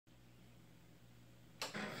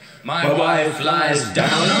My wife lies down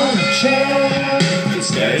on a chair. She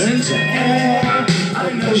stares into air.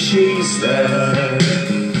 I know she's there.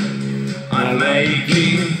 I'm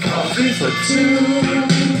making coffee for two.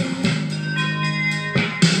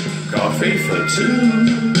 Coffee for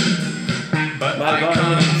two. But I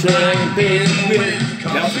can't jump in with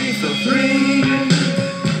coffee for three.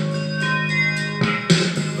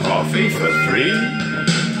 Coffee for three.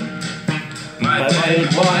 My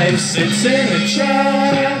dead wife sits in a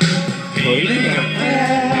chair, peeling a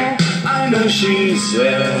pear. I know she's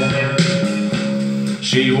there.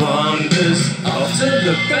 She wanders off to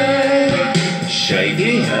the bed,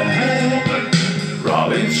 shaking her head.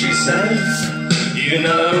 Robin, she says, you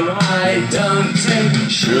know I don't take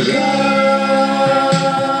sugar.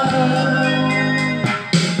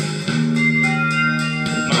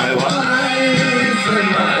 My wife and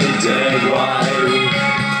my dead wife,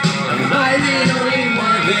 am I the only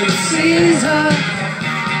one who sees her?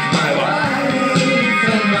 My wife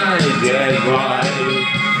and my dead wife,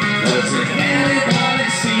 doesn't anybody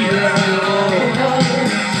see her at all?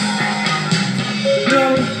 No,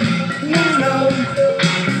 no, no,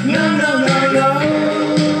 no, no, no, no.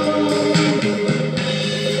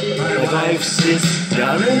 My wife sits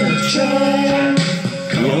down in a chair,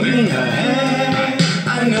 combing her hair.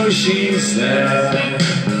 I know she's there.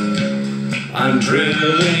 I'm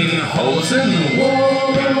drilling holes in the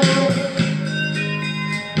wall.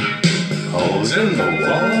 Holes in the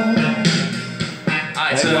wall.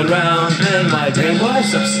 I turn round and my dead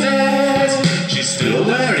wife's upstairs. She's still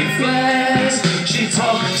wearing flares. She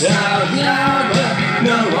talks out loud, but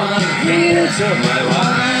no one hears her. My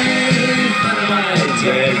wife and my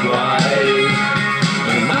dead wife,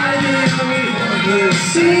 am I the only one who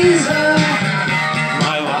sees her?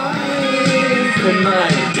 My wife and my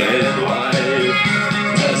dead wife,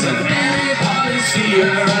 doesn't anybody see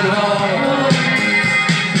her at all?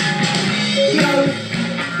 No,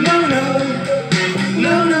 no, no.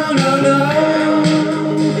 No, no, no, no.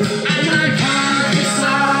 And I can't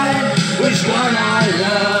decide which one I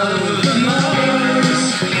love the most.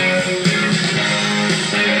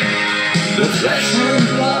 The flesh and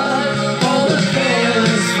blood, or the pale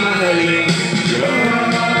and smiling rose.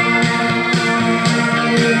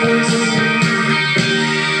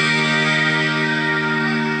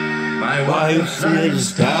 My wife lives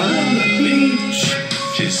down on the beach.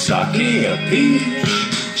 She's sucking a peach.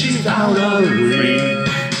 She's out of reach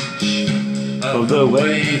of the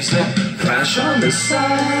waves that crash on the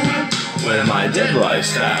sand, where my dead wife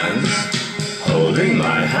stands, holding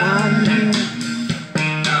my hand.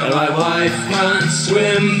 And my wife can't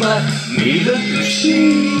swim, but neither can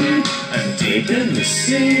she. And deep in the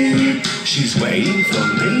sea, she's waiting for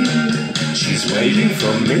me. She's waiting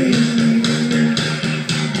for me.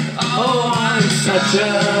 Oh, I'm such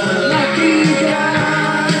a lucky guy.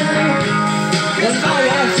 'Cause I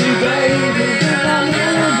have to, baby, and I'll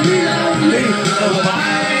never be lonely. Oh,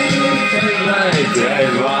 wife and my dead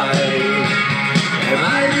wife, am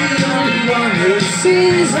I the only one who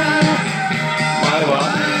sees her? My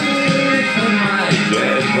wife and my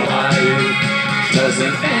dead wife,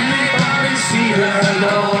 doesn't anybody see her at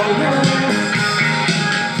all?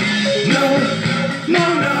 No, no,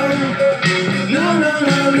 no, no, no,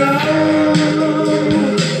 no, no.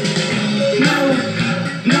 No,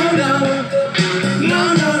 no, no. No,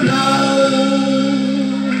 no, no.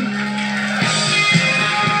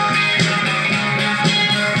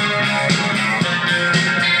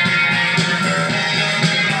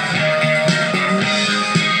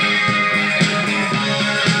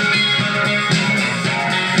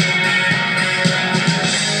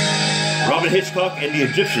 Robert Hitchcock and the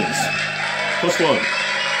Egyptians. +1.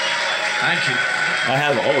 Thank you. I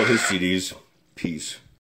have all of his CDs. Peace.